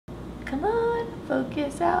Come on,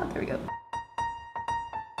 focus out. There we go.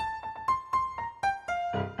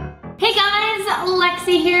 Hey guys,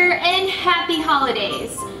 Lexi here, and happy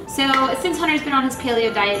holidays. So since Hunter's been on his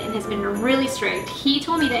paleo diet and has been really strict, he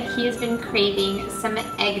told me that he has been craving some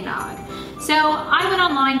eggnog. So I went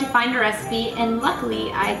online to find a recipe, and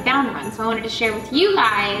luckily I found one. So I wanted to share with you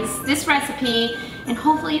guys this recipe, and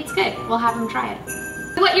hopefully it's good. We'll have him try it.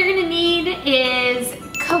 So what you're gonna need is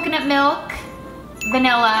coconut milk,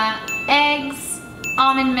 vanilla, eggs,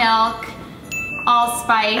 almond milk,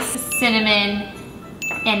 allspice, cinnamon,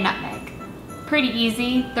 and nutmeg. Pretty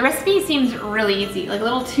easy. The recipe seems really easy, like a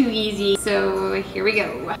little too easy. So here we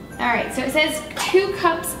go. All right, so it says 2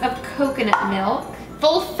 cups of coconut milk.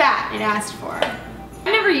 Full fat it asked for.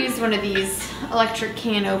 I never used one of these electric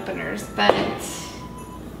can openers, but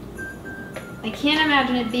I can't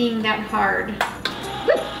imagine it being that hard.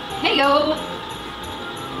 There you go.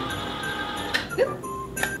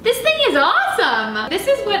 This thing is awesome. This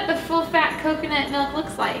is what the full fat coconut milk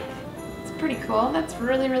looks like. It's pretty cool. That's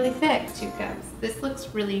really, really thick. 2 cups. This looks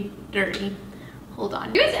really dirty. Hold on.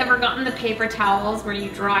 Have you guys ever gotten the paper towels where you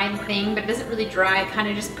dry the thing, but it doesn't really dry, it kind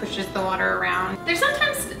of just pushes the water around? There's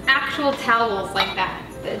sometimes actual towels like that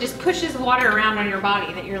just pushes water around on your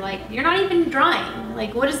body that you're like, you're not even drying.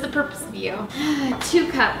 Like, what is the purpose of you? 2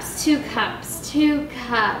 cups, 2 cups, 2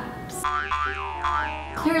 cups.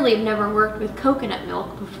 Clearly I've never worked with coconut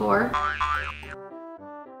milk before.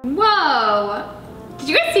 Whoa! Did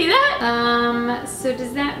you guys see that? So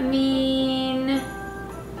does that mean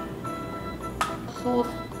whole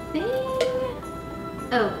thing?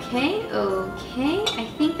 Okay, okay. I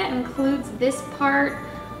think that includes this part.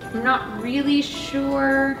 I'm not really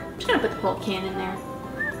sure. I'm just gonna put the whole can in there.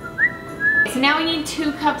 So now we need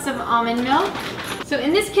 2 cups of almond milk. So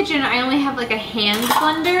in this kitchen, I only have like a hand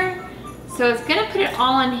blender. So I was gonna put it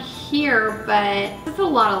all in here, but it's a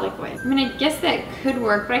lot of liquid. I mean, I guess that could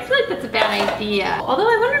work, but I feel like that's a bad idea. Although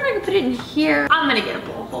I wonder if I could put it in here. I'm gonna get a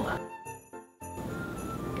bowl, hold on.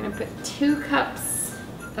 I'm gonna put 2 cups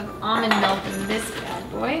of almond milk in this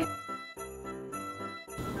bad boy.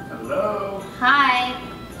 Hello. Hi.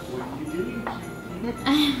 What are you doing?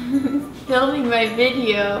 I'm filming my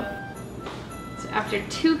video. So after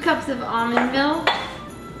 2 cups of almond milk,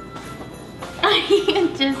 I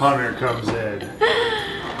just... Hunter comes in.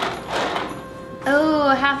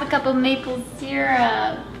 Oh, half a cup of maple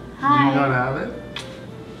syrup. Hi. Do you not have it?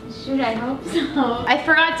 Should I hope so? I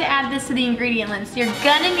forgot to add this to the ingredient list. You're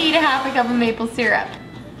gonna need a half a cup of maple syrup.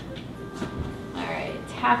 All right,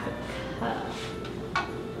 half a cup.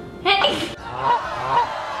 Hey!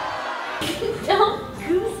 Don't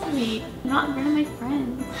goose me. I'm not in front of my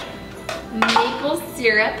friends. Maple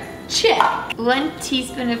syrup, check. 1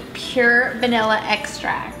 teaspoon of pure vanilla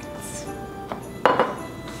extract.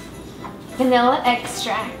 Vanilla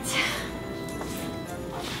extract.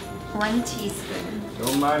 1 teaspoon.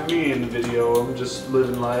 Don't mind me in the video. I'm just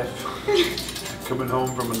living life. Coming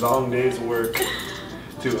home from a long day's work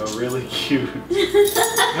to a really cute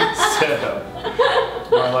setup.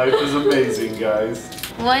 My life is amazing, guys.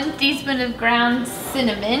 1 teaspoon of ground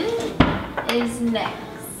cinnamon is next.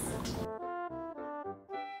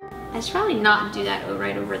 I should probably not do that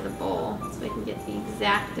right over the bowl so I can get the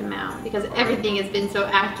exact amount because everything has been so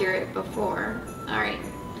accurate before. All right,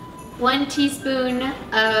 1 teaspoon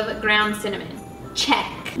of ground cinnamon,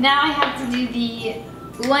 check. Now I have to do the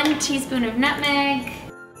 1 teaspoon of nutmeg,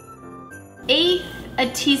 1/8 a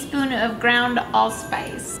teaspoon of ground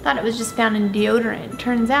allspice. Thought it was just found in deodorant.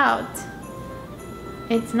 Turns out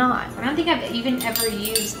it's not. I don't think I've even ever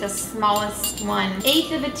used the smallest one.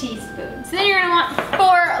 1/8 of a teaspoon. So then you're gonna want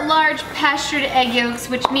 4 large pastured egg yolks,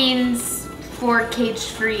 which means 4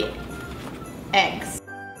 cage-free eggs.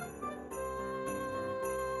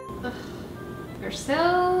 Ugh, they're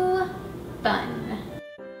so fun.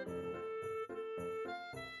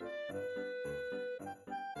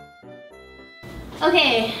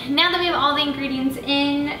 Okay, now that we have all the ingredients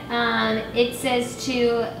in, it says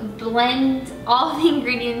to blend all the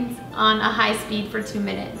ingredients on a high speed for 2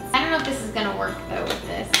 minutes. I don't know if this is gonna work though with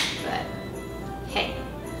this, but hey,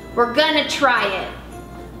 we're gonna try it.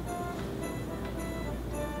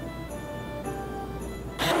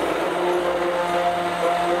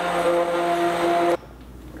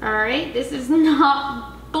 All right, this is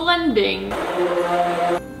not blending.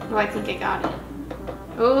 Oh, I think I got it.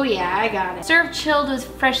 Oh yeah, I got it. Serve chilled with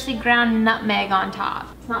freshly ground nutmeg on top.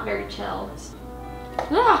 It's not very chilled.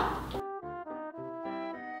 Ah!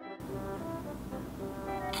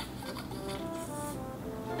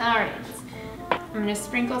 All right, I'm gonna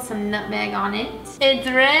sprinkle some nutmeg on it. It's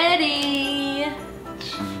ready.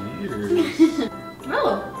 Cheers.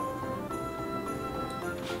 Oh.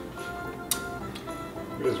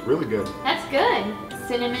 It is really good. That's good.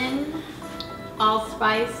 Cinnamon,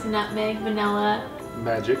 allspice, nutmeg, vanilla.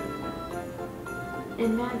 Magic.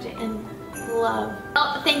 And magic and love.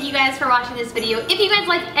 Well, thank you guys for watching this video. If you guys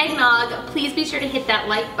like eggnog, please be sure to hit that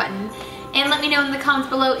like button. And let me know in the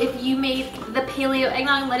comments below if you made the paleo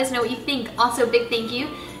eggnog and let us know what you think. Also, big thank you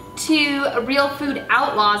to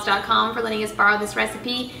realfoodoutlaws.com for letting us borrow this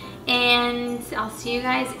recipe. And I'll see you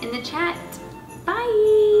guys in the chat.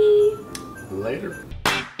 Bye! Later.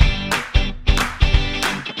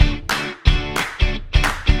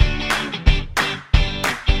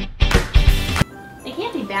 It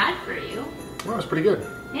can't be bad for you. Well, it's pretty good.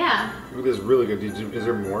 Yeah. It is really good. Is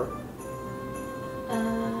there more?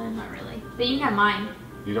 Not really. But you can have mine.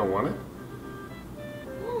 You don't want it?